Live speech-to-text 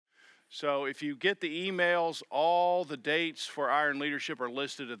So if you get the emails, all the dates for Iron Leadership are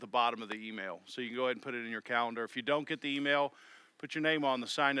listed at the bottom of the email. So you can go ahead and put it in your calendar. If you don't get the email, put your name on the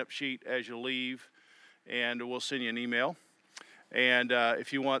sign-up sheet as you leave, and we'll send you an email. And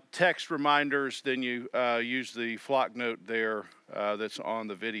if you want text reminders, then you use the flock note there that's on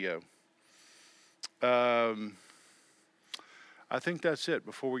the video. I think that's it.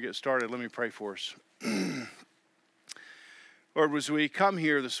 Before we get started, let me pray for us. Lord, as we come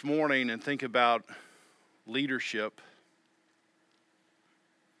here this morning and think about leadership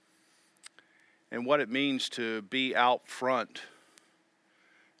and what it means to be out front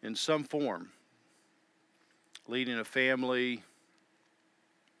in some form, leading a family,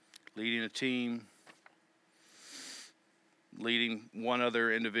 leading a team, leading one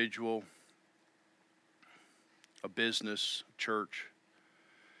other individual, a business, church.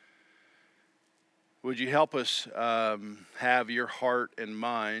 Would you help us have your heart and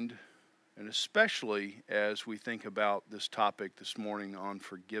mind, and especially as we think about this topic this morning on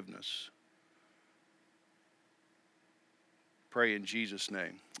forgiveness? Pray in Jesus'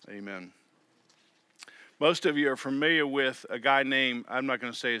 name. Amen. Most of you are familiar with a guy named, I'm not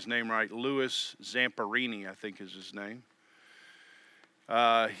going to say his name right, Louis Zamperini, I think is his name.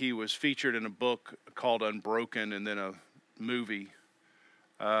 He was featured in a book called Unbroken and then a movie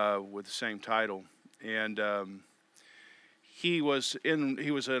with the same title. And he was an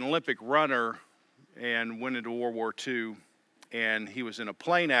Olympic runner and went into World War II. And he was in a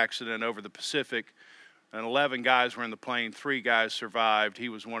plane accident over the Pacific. And 11 guys were in the plane. 3 guys survived. He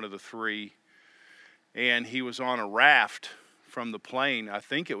was one of the 3. And he was on a raft from the plane. I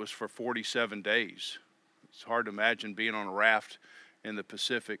think it was for 47 days. It's hard to imagine being on a raft in the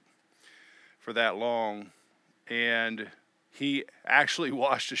Pacific for that long. And he actually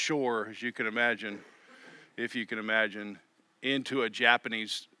washed ashore, as you can imagine, if you can imagine, into a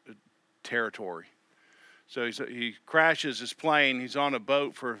Japanese territory. So he crashes his plane. He's on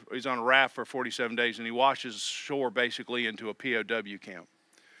a raft for 47 days, and he washes ashore basically into a POW camp.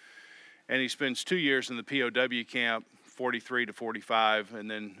 And he spends 2 years in the POW camp, 43 to 45,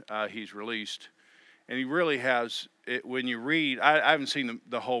 and then he's released. And he really has, when you read, I haven't seen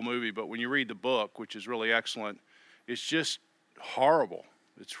the whole movie, but when you read the book, which is really excellent, it's just horrible.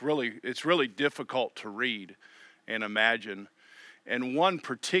 It's really difficult to read and imagine. And one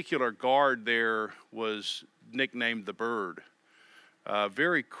particular guard there was nicknamed the Bird.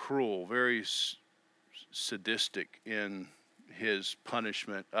 Very cruel, very sadistic in his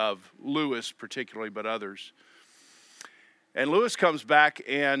punishment of Lewis particularly, but others. And Lewis comes back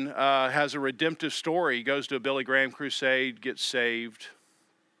and has a redemptive story. He goes to a Billy Graham crusade, gets saved,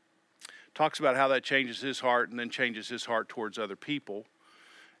 talks about how that changes his heart and then changes his heart towards other people.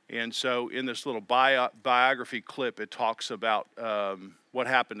 And so in this little biography clip, it talks about what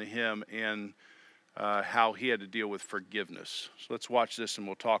happened to him and how he had to deal with forgiveness. So let's watch this and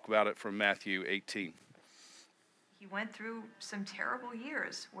we'll talk about it from Matthew 18. He went through some terrible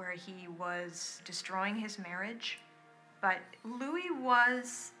years where he was destroying his marriage, but Louis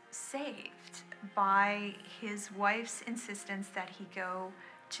was saved by his wife's insistence that he go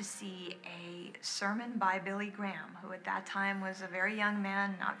to see a sermon by Billy Graham, who at that time was a very young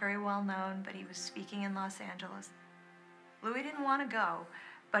man, not very well known, but he was speaking in Los Angeles. Louis didn't want to go,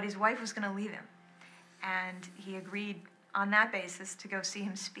 but his wife was going to leave him. And he agreed on that basis to go see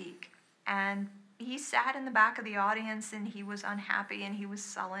him speak. And he sat in the back of the audience and he was unhappy and he was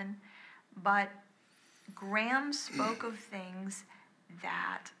sullen. But Graham spoke of things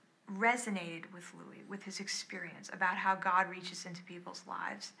that resonated with Louis, with his experience about how God reaches into people's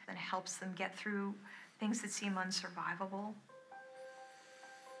lives and helps them get through things that seem unsurvivable.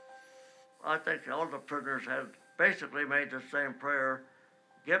 I think all the prisoners had basically made the same prayer: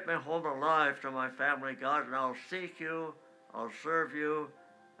 get me home alive to my family, God, and I'll seek you, I'll serve you.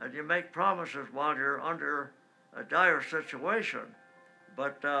 And you make promises while you're under a dire situation.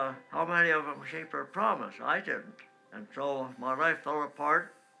 But how many of them keep their promise? I didn't. And so my life fell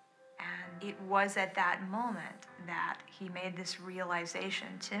apart. And it was at that moment that he made this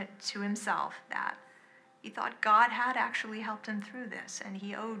realization to himself that he thought God had actually helped him through this, and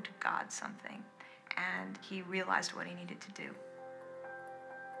he owed God something. And he realized what he needed to do.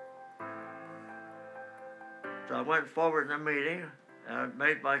 So I went forward in the meeting and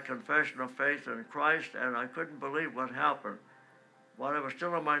made my confession of faith in Christ, and I couldn't believe what happened. While I was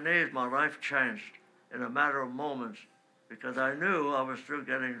still on my knees, my life changed in a matter of moments, because I knew I was through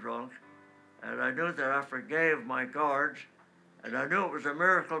getting drunk, and I knew that I forgave my guards, and I knew it was a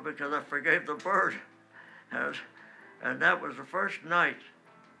miracle because I forgave the Bird. And that was the first night.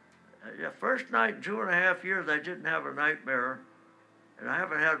 First night in 2.5 years, I didn't have a nightmare. And I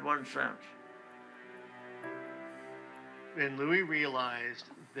haven't had one since. And Louis realized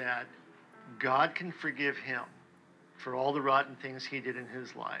that God can forgive him for all the rotten things he did in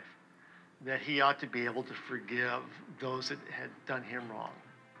his life, that he ought to be able to forgive those that had done him wrong.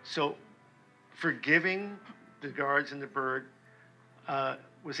 So forgiving the guards and the bird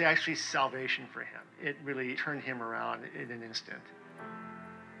was actually salvation for him. It really turned him around in an instant.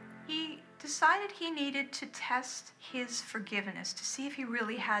 He decided he needed to test his forgiveness to see if he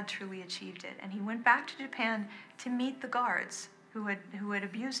really had truly achieved it. And he went back to Japan to meet the guards who had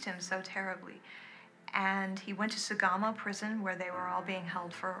abused him so terribly. And he went to Sagamo prison where they were all being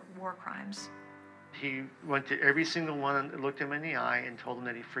held for war crimes. He went to every single one, looked him in the eye, and told him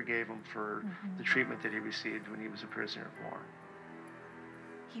that he forgave him for the treatment that he received when he was a prisoner of war.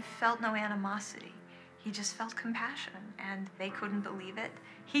 He felt no animosity. He just felt compassion, and they couldn't believe it.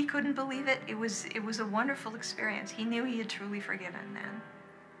 He couldn't believe it. It was a wonderful experience. He knew he had truly forgiven then.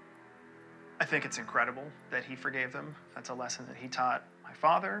 I think it's incredible that he forgave them. That's a lesson that he taught my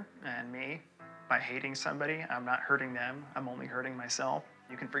father and me. By hating somebody, I'm not hurting them. I'm only hurting myself.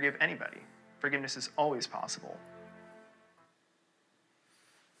 You can forgive anybody. Forgiveness is always possible.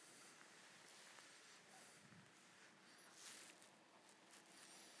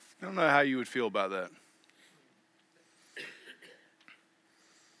 I don't know how you would feel about that.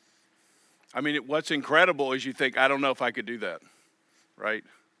 I mean, what's incredible is you think, I don't know if I could do that, right?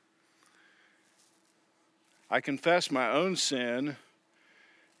 I confessed my own sin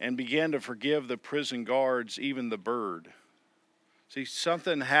and began to forgive the prison guards, even the bird. See,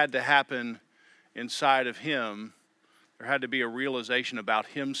 something had to happen inside of him. There had to be a realization about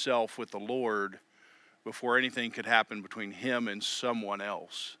himself with the Lord before anything could happen between him and someone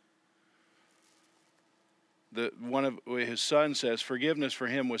else. One of his son says forgiveness for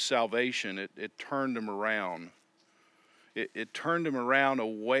him was salvation. It turned him around. It turned him around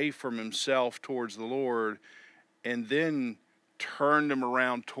away from himself towards the Lord, and then turned him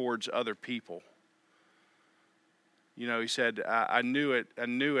around towards other people. You know, he said, I knew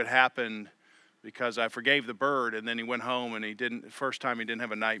it happened because I forgave the bird, and then he went home and the first time he didn't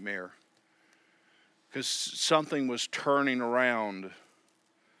have a nightmare. Because something was turning around.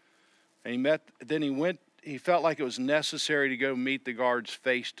 And he felt like it was necessary to go meet the guards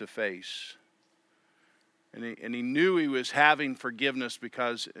face to face. And he knew he was having forgiveness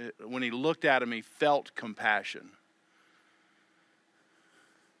because when he looked at him, he felt compassion.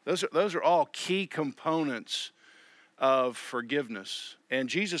 Those are all key components of forgiveness. And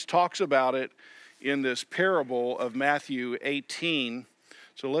Jesus talks about it in this parable of Matthew 18.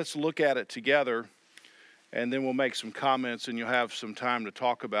 So let's look at it together, and then we'll make some comments, and you'll have some time to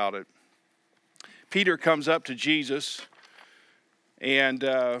talk about it. Peter comes up to Jesus and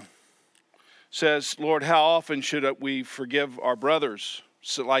says, Lord, how often should we forgive our brothers?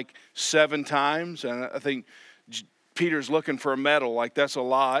 So like 7 times? And I think Peter's looking for a medal, like that's a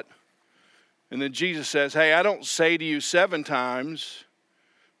lot. And then Jesus says, hey, I don't say to you 7 times,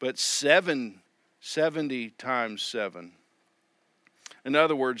 but 70 times 7. In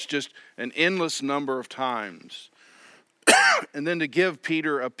other words, just an endless number of times. And then to give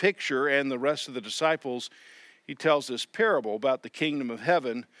Peter a picture and the rest of the disciples, he tells this parable about the kingdom of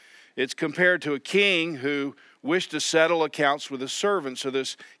heaven. It's compared to a king who wished to settle accounts with his servant. So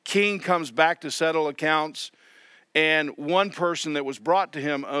this king comes back to settle accounts, and one person that was brought to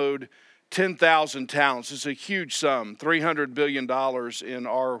him owed 10,000 talents. It's a huge sum, $300 billion in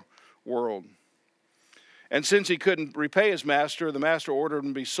our world. And since he couldn't repay his master, the master ordered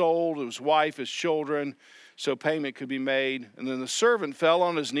him to be sold, his wife, his children, so payment could be made. And then the servant fell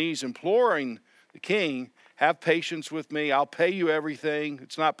on his knees, imploring the king, have patience with me, I'll pay you everything.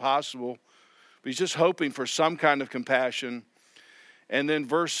 It's not possible. But he's just hoping for some kind of compassion. And then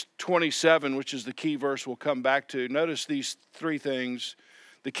verse 27, which is the key verse we'll come back to. Notice these 3 things.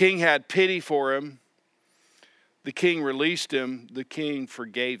 The king had pity for him. The king released him. The king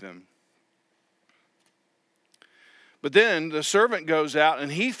forgave him. But then the servant goes out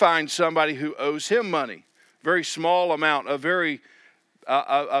and he finds somebody who owes him money. Very small amount,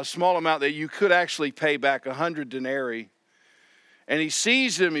 a small amount that you could actually pay back, 100 denarii. And he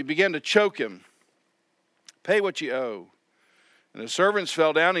seized him, he began to choke him. Pay what you owe. And the servants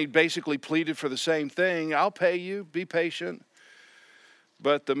fell down, he basically pleaded for the same thing. I'll pay you, be patient.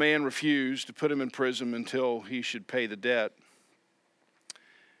 But the man refused to put him in prison until he should pay the debt.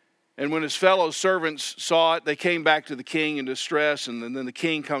 And when his fellow servants saw it, they came back to the king in distress. And then the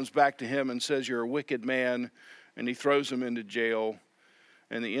king comes back to him and says, you're a wicked man. And he throws him into jail.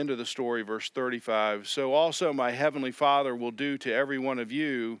 And the end of the story, verse 35. So also my heavenly Father will do to every one of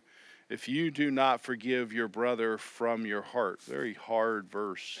you if you do not forgive your brother from your heart. Very hard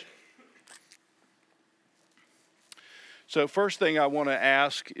verse. So first thing I want to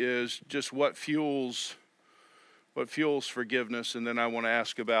ask is just what fuels forgiveness, and then I want to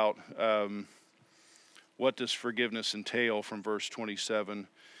ask about what does forgiveness entail from verse 27.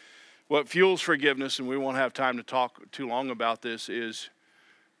 What fuels forgiveness, and we won't have time to talk too long about this, is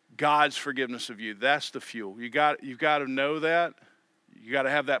God's forgiveness of you. That's the fuel. You've got to know that. You got to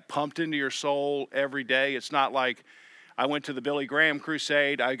have that pumped into your soul every day. It's not like I went to the Billy Graham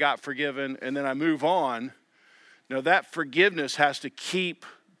crusade, I got forgiven, and then I move on. No, that forgiveness has to keep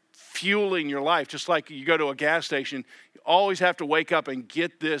fueling your life. Just like you go to a gas station, you always have to wake up and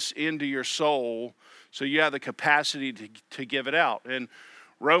get this into your soul so you have the capacity to give it out. And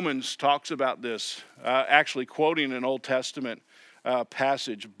Romans talks about this, actually quoting an Old Testament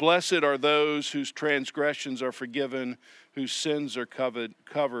passage. Blessed are those whose transgressions are forgiven, whose sins are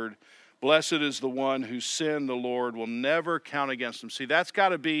covered. Blessed is the one whose sin the Lord will never count against them. See, that's got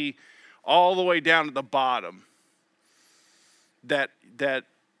to be all the way down at the bottom. That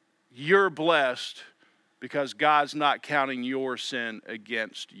you're blessed because God's not counting your sin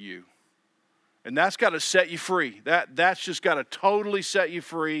against you. And that's got to set you free. That's just got to totally set you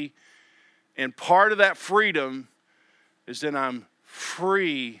free. And part of that freedom is then I'm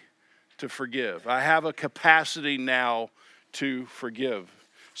free to forgive. I have a capacity now to forgive.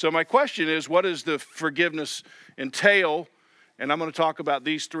 So my question is, what does the forgiveness entail? And I'm going to talk about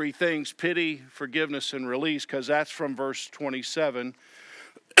these three things: pity, forgiveness, and release, because that's from verse 27.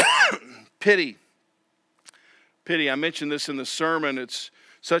 Pity. I mentioned this in the sermon. It's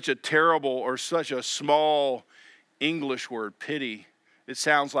such a terrible or such a small English word, pity. It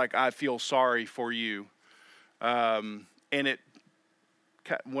sounds like I feel sorry for you. And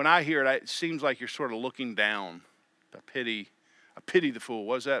when I hear it, it seems like you're sort of looking down. I pity the fool.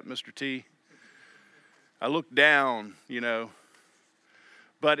 Was that Mr. T? I look down,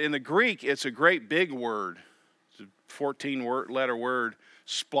 But in the Greek, it's a great big word. It's a 14-letter word,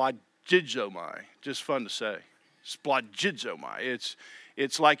 splagizomai. Just fun to say. Splagizomai.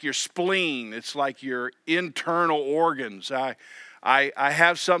 It's like your spleen. It's like your internal organs. I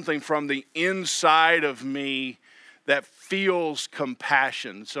have something from the inside of me that feels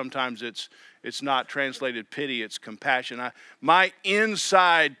compassion. Sometimes it's not translated pity, it's compassion. My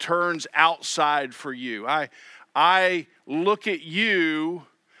inside turns outside for you. I look at you,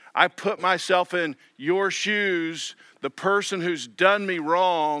 I put myself in your shoes, the person who's done me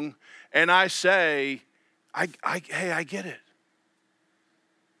wrong, and I say, hey, I get it.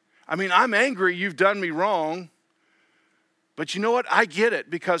 I mean, I'm angry you've done me wrong, but you know what? I get it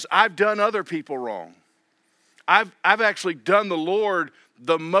because I've done other people wrong. I've actually done the Lord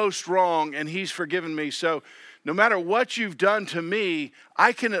the most wrong, and He's forgiven me. So no matter what you've done to me,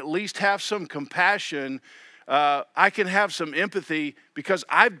 I can at least have some compassion. I can have some empathy because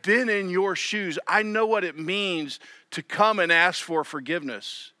I've been in your shoes. I know what it means to come and ask for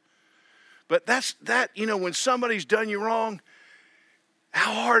forgiveness. But when somebody's done you wrong,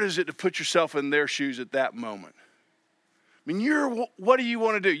 how hard is it to put yourself in their shoes at that moment? I mean, what do you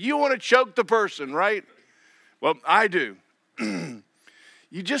want to do? You want to choke the person, right? Well, I do.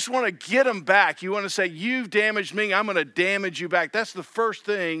 You just want to get them back. You want to say, you've damaged me, I'm going to damage you back. That's the first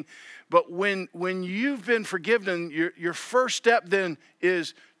thing. But when you've been forgiven, your first step then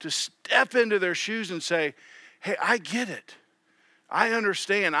is to step into their shoes and say, hey, I get it. I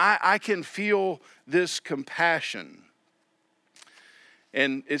understand. I can feel this compassion.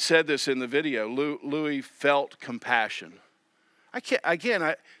 And it said this in the video. Louis felt compassion.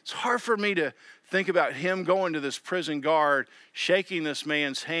 It's hard for me to think about him going to this prison guard, shaking this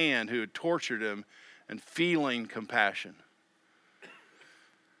man's hand who had tortured him, and feeling compassion.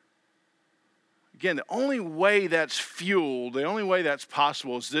 Again, the only way that's fueled, the only way that's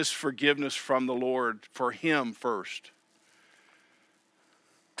possible is this forgiveness from the Lord for him first.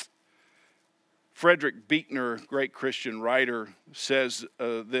 Frederick Buechner, great Christian writer, says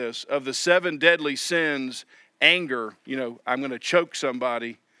this: of the 7 deadly sins, anger, I'm going to choke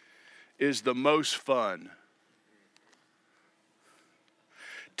somebody, is the most fun.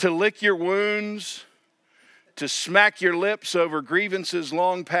 To lick your wounds, to smack your lips over grievances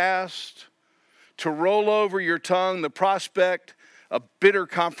long past, to roll over your tongue the prospect of bitter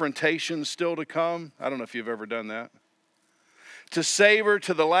confrontation still to come. I don't know if you've ever done that. To savor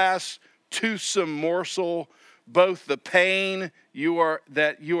to the last toothsome morsel both the pain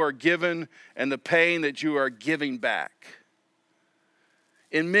that you are given and the pain that you are giving back.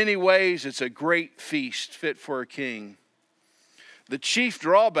 In many ways, it's a great feast fit for a king. The chief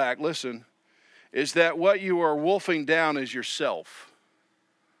drawback, listen, is that what you are wolfing down is yourself.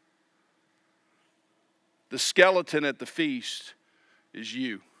 the skeleton at the feast is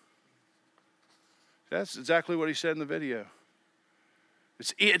you. That's exactly what he said in the video.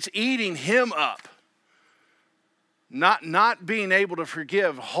 It's eating him up. Not being able to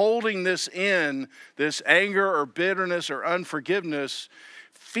forgive, holding this in, this anger or bitterness or unforgiveness,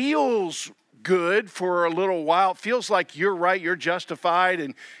 feels good for a little while. It feels like you're right, you're justified,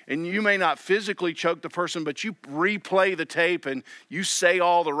 and you may not physically choke the person, but you replay the tape and you say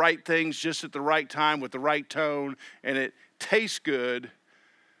all the right things just at the right time with the right tone, and it tastes good,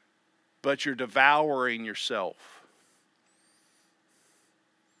 but you're devouring yourself.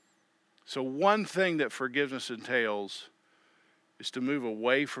 So one thing that forgiveness entails is to move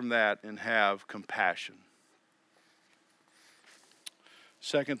away from that and have compassion.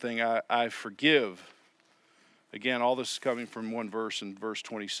 Second thing, I forgive. Again, all this is coming from one verse in verse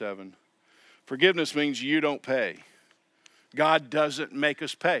 27. Forgiveness means you don't pay. God doesn't make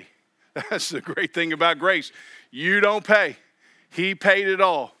us pay. That's the great thing about grace. You don't pay. He paid it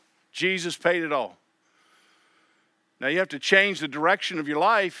all. Jesus paid it all. Now you have to change the direction of your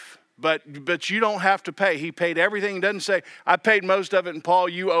life, but you don't have to pay. He paid everything. He doesn't say, I paid most of it, and Paul,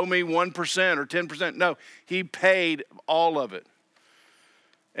 you owe me 1% or 10%. No, he paid all of it.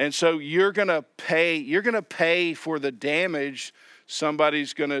 And so you're going to pay for the damage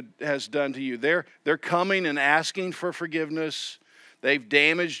somebody's has done to you. They're coming and asking for forgiveness. They've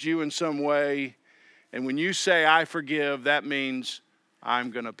damaged you in some way. And when you say I forgive, that means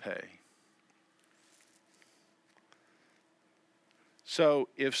I'm going to pay. So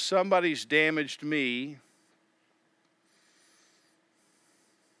if somebody's damaged me,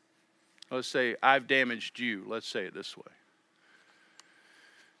 let's say I've damaged you. Let's say it this way.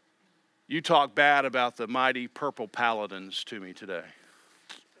 You talk bad about the mighty Purple Paladins to me today,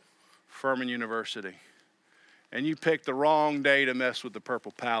 Furman University. And you picked the wrong day to mess with the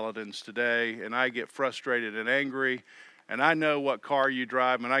Purple Paladins today, and I get frustrated and angry, and I know what car you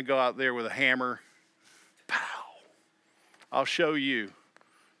drive, and I go out there with a hammer. Pow! I'll show you.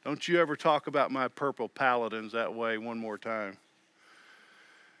 Don't you ever talk about my Purple Paladins that way one more time.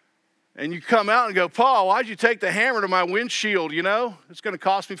 And you come out and go, Paul, why'd you take the hammer to my windshield, you know? It's going to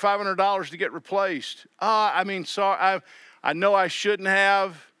cost me $500 to get replaced. Sorry, I know I shouldn't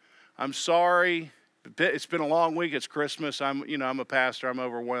have. I'm sorry. It's been a long week. It's Christmas. I'm a pastor. I'm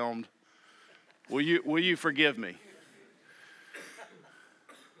overwhelmed. Will you forgive me?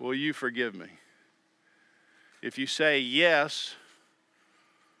 Will you forgive me? If you say yes,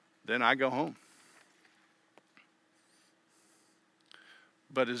 then I go home.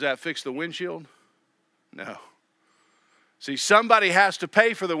 But does that fix the windshield? No. See, somebody has to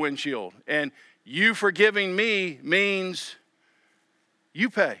pay for the windshield. And you forgiving me means you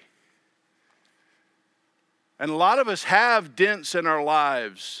pay. And a lot of us have dents in our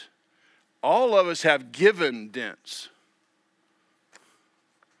lives. All of us have given dents.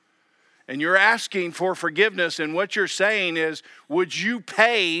 And you're asking for forgiveness, and what you're saying is, would you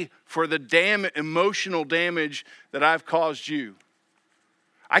pay for the emotional damage that I've caused you?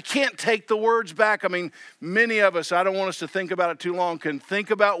 I can't take the words back. I mean, many of us, I don't want us to think about it too long, can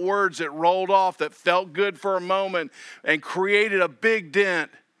think about words that rolled off that felt good for a moment and created a big dent,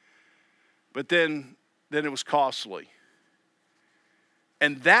 but then it was costly.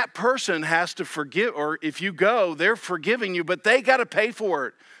 And that person has to forgive, or if you go, they're forgiving you, but they got to pay for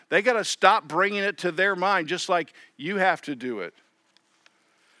it. They got to stop bringing it to their mind, just like you have to do it.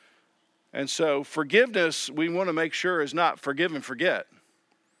 And so forgiveness, we want to make sure, is not forgive and forget.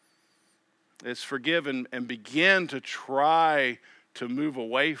 It's forgive and begin to try to move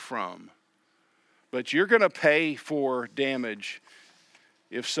away from. But you're going to pay for damage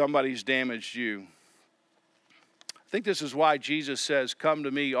if somebody's damaged you. I think this is why Jesus says, come to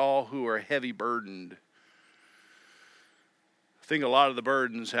me all who are heavy burdened. I think a lot of the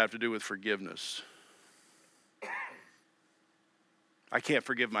burdens have to do with forgiveness. I can't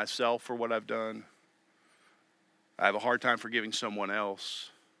forgive myself for what I've done. I have a hard time forgiving someone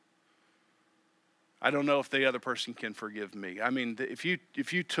else. I don't know if the other person can forgive me. I mean, if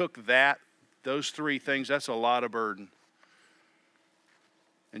you took those three things, that's a lot of burden.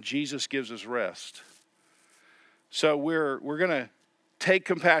 And Jesus gives us rest. So we're going to take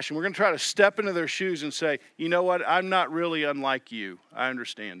compassion. We're going to try to step into their shoes and say, you know what? I'm not really unlike you. I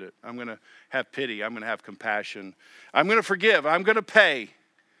understand it. I'm going to have pity. I'm going to have compassion. I'm going to forgive. I'm going to pay.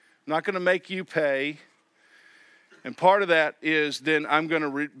 I'm not going to make you pay. And part of that is then I'm going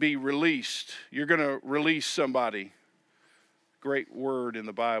to be released. You're going to release somebody. Great word in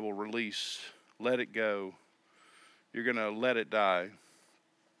the Bible, release. Let it go. You're going to let it die.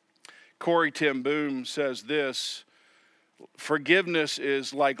 Corrie ten Boom says this, forgiveness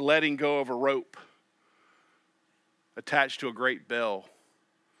is like letting go of a rope. attached to a great bell.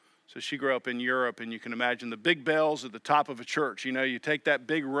 So she grew up in Europe, and you can imagine the big bells at the top of a church. You know, you take that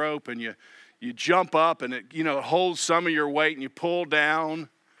big rope and you jump up, and it, you know, it holds some of your weight, and you pull down.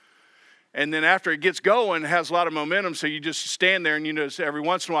 And then after it gets going, it has a lot of momentum, so you just stand there, and you notice every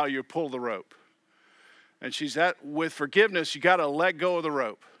once in a while you pull the rope. And she's that with forgiveness, you got to let go of the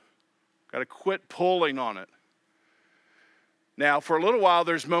rope. Got to quit pulling on it. Now, for a little while,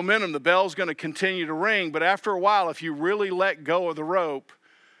 there's momentum. The bell's going to continue to ring, but after a while, if you really let go of the rope,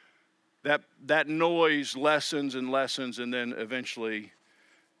 that noise lessens and lessens, and then eventually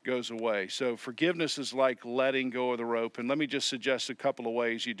goes away. So forgiveness is like letting go of the rope. And let me just suggest a couple of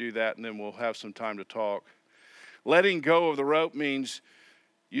ways you do that, and then we'll have some time to talk. Letting go of the rope means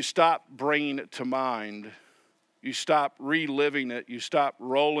you stop bringing it to mind. You stop reliving it. You stop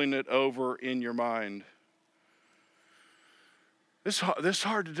rolling it over in your mind. This is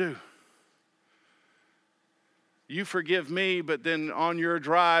hard to do. You forgive me, but then on your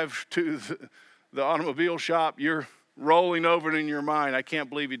drive to the automobile shop, you're rolling over it in your mind. I can't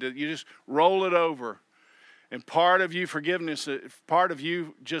believe you did. You just roll it over. And part of you forgiveness, part of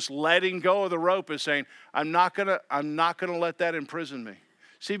you just letting go of the rope is saying, I'm not gonna let that imprison me.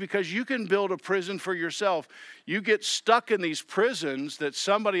 See, because you can build a prison for yourself. You get stuck in these prisons that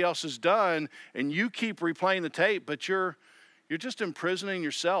somebody else has done, and you keep replaying the tape, but you're just imprisoning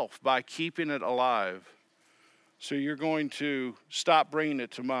yourself by keeping it alive. So you're going to stop bringing it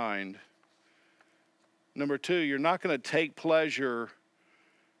to mind. Number two, you're not going to take pleasure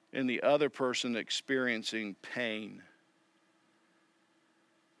in the other person experiencing pain.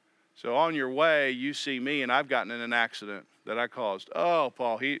 So on your way, you see me, and I've gotten in an accident that I caused. Oh,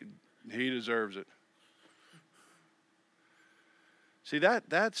 Paul, he deserves it. See, that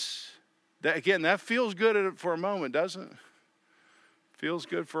again, that feels good for a moment, doesn't it? Feels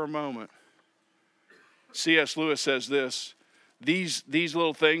good for a moment. C.S. Lewis says this: these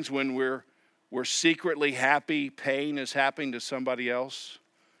little things, when we're secretly happy, pain is happening to somebody else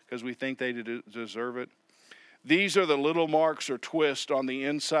because we think they deserve it. These are the little marks or twists on the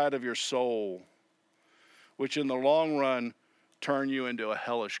inside of your soul, which in the long run turn you into a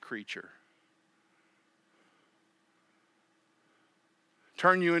hellish creature.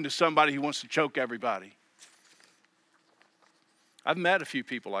 Turn you into somebody who wants to choke everybody. I've met a few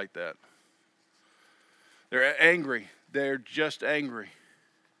people like that. They're angry. They're just angry.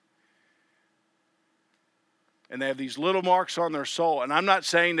 And they have these little marks on their soul. And I'm not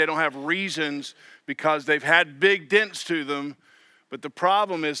saying they don't have reasons because they've had big dents to them, but the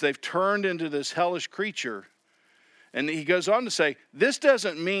problem is they've turned into this hellish creature. And he goes on to say, this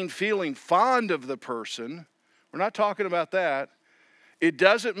doesn't mean feeling fond of the person. We're not talking about that. It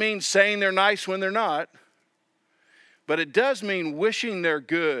doesn't mean saying they're nice when they're not. But it does mean wishing they're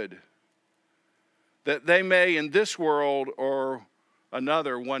good, that they may in this world or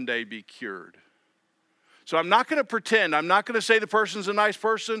another one day be cured. So I'm not going to pretend. I'm not going to say the person's a nice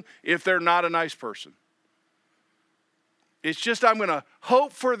person if they're not a nice person. It's just I'm going to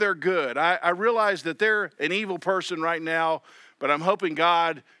hope for their good. I realize that they're an evil person right now, but I'm hoping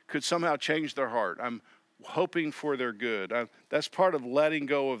God could somehow change their heart. I'm hoping for their good. That's part of letting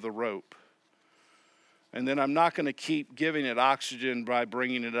go of the rope. And then I'm not going to keep giving it oxygen by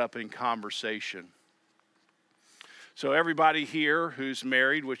bringing it up in conversation. So everybody here who's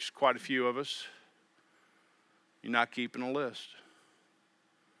married, which is quite a few of us, you're not keeping a list.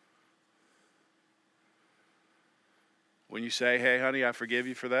 When you say, hey, honey, I forgive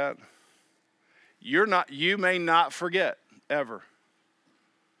you for that, you may not forget ever,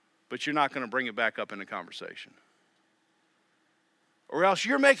 but you're not going to bring it back up in the conversation. Or else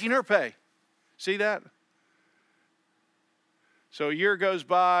you're making her pay. See that? So a year goes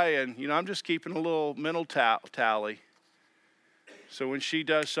by, and I'm just keeping a little mental tally. So when she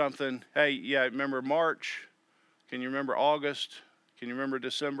does something, hey, yeah, remember March? Can you remember August? Can you remember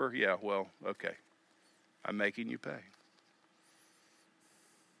December? Yeah, well, okay. I'm making you pay.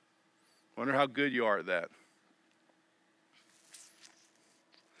 Wonder how good you are at that.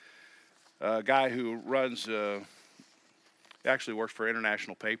 A guy who runs, actually worked for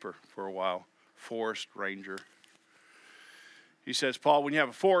International Paper for a while, forest ranger. He says, Paul, when you have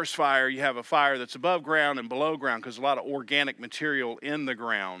a forest fire, you have a fire that's above ground and below ground because there's a lot of organic material in the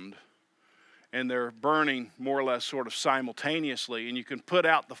ground. And they're burning more or less sort of simultaneously. And you can put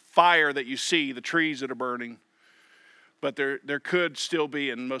out the fire that you see, the trees that are burning. But there could still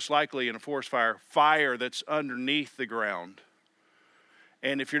be, and most likely in a forest fire that's underneath the ground.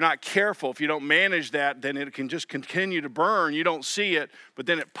 And if you're not careful, if you don't manage that, then it can just continue to burn. You don't see it, but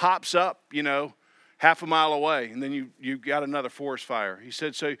then it pops up, half a mile away, and then you got another forest fire. He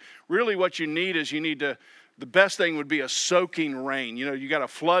said, so really what you need is you need to the best thing would be a soaking rain. You know, you got to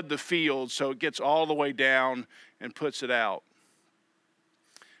flood the field so it gets all the way down and puts it out.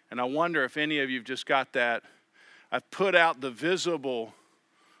 And I wonder if any of you have just got that. I've put out the visible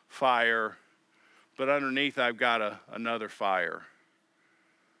fire, but underneath I've got another fire.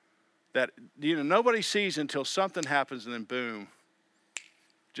 That, you know, nobody sees until something happens and then boom,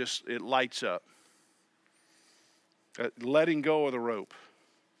 just it lights up. Letting go of the rope.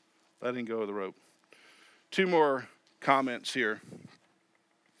 Letting go of the rope. 2 more comments here.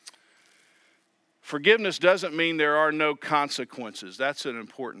 Forgiveness doesn't mean there are no consequences. That's an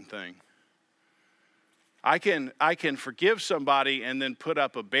important thing. I can forgive somebody and then put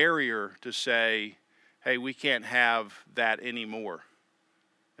up a barrier to say, hey, we can't have that anymore.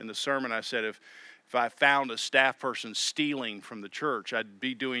 In the sermon I said if I found a staff person stealing from the church, I'd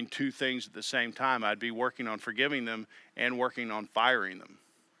be doing 2 things at the same time. I'd be working on forgiving them and working on firing them.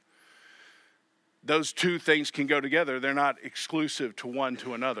 Those 2 things can go together. They're not exclusive to one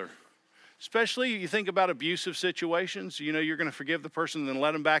to another. Especially you think about abusive situations. You know, you're going to forgive the person and then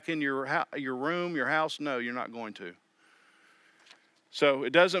let them back in your room, your house. No, you're not going to. So it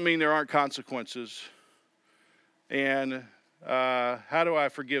doesn't mean there aren't consequences. And how do I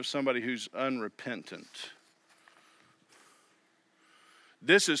forgive somebody who's unrepentant?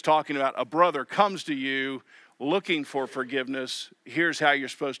 This is talking about a brother comes to you looking for forgiveness. Here's how you're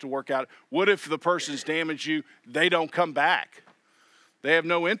supposed to work out. What if the person's damaged you? They don't come back. They have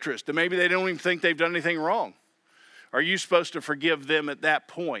no interest. And maybe they don't even think they've done anything wrong. Are you supposed to forgive them at that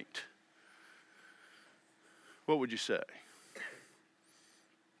point? What would you say?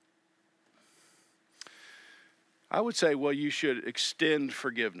 I would say, well, you should extend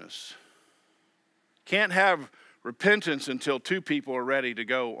forgiveness. Can't have repentance until 2 people are ready to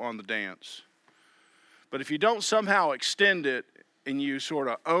go on the dance. But if you don't somehow extend it and you sort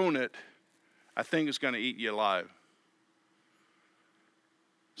of own it, I think it's going to eat you alive.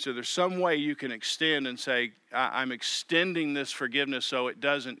 So there's some way you can extend and say, I'm extending this forgiveness so it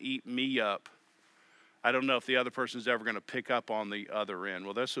doesn't eat me up. I don't know if the other person's ever going to pick up on the other end.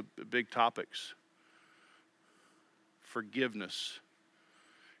 Well, that's a big topics. Forgiveness.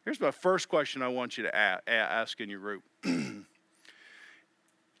 Here's my first question I want you to ask in your group.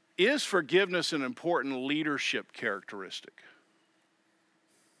 Is forgiveness an important leadership characteristic?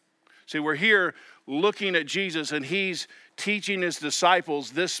 See, we're here looking at Jesus, and he's teaching his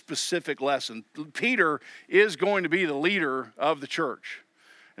disciples this specific lesson. Peter is going to be the leader of the church.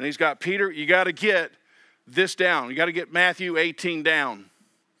 And he's got, Peter, you got to get this down. You got to get Matthew 18 down.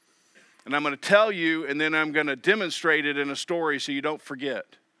 And I'm going to tell you, and then I'm going to demonstrate it in a story so you don't forget.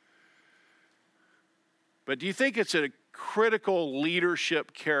 But do you think it's a critical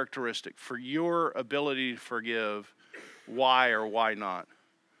leadership characteristic for your ability to forgive? Why or why not?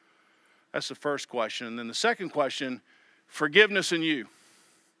 That's the first question. And then the second question, forgiveness in you.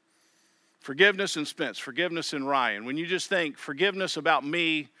 Forgiveness in Spence. Forgiveness in Ryan. When you just think forgiveness about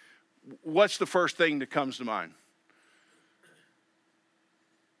me, what's the first thing that comes to mind?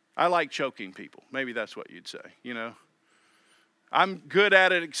 I like choking people. Maybe that's what you'd say, you know. I'm good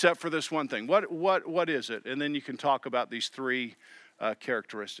at it except for this one thing. What is it? And then you can talk about these 3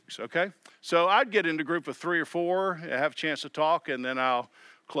 characteristics, okay? So I'd get into a group of 3 or 4, have a chance to talk, and then I'll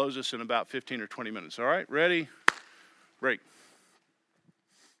close this in about 15 or 20 minutes. All right, ready? Break.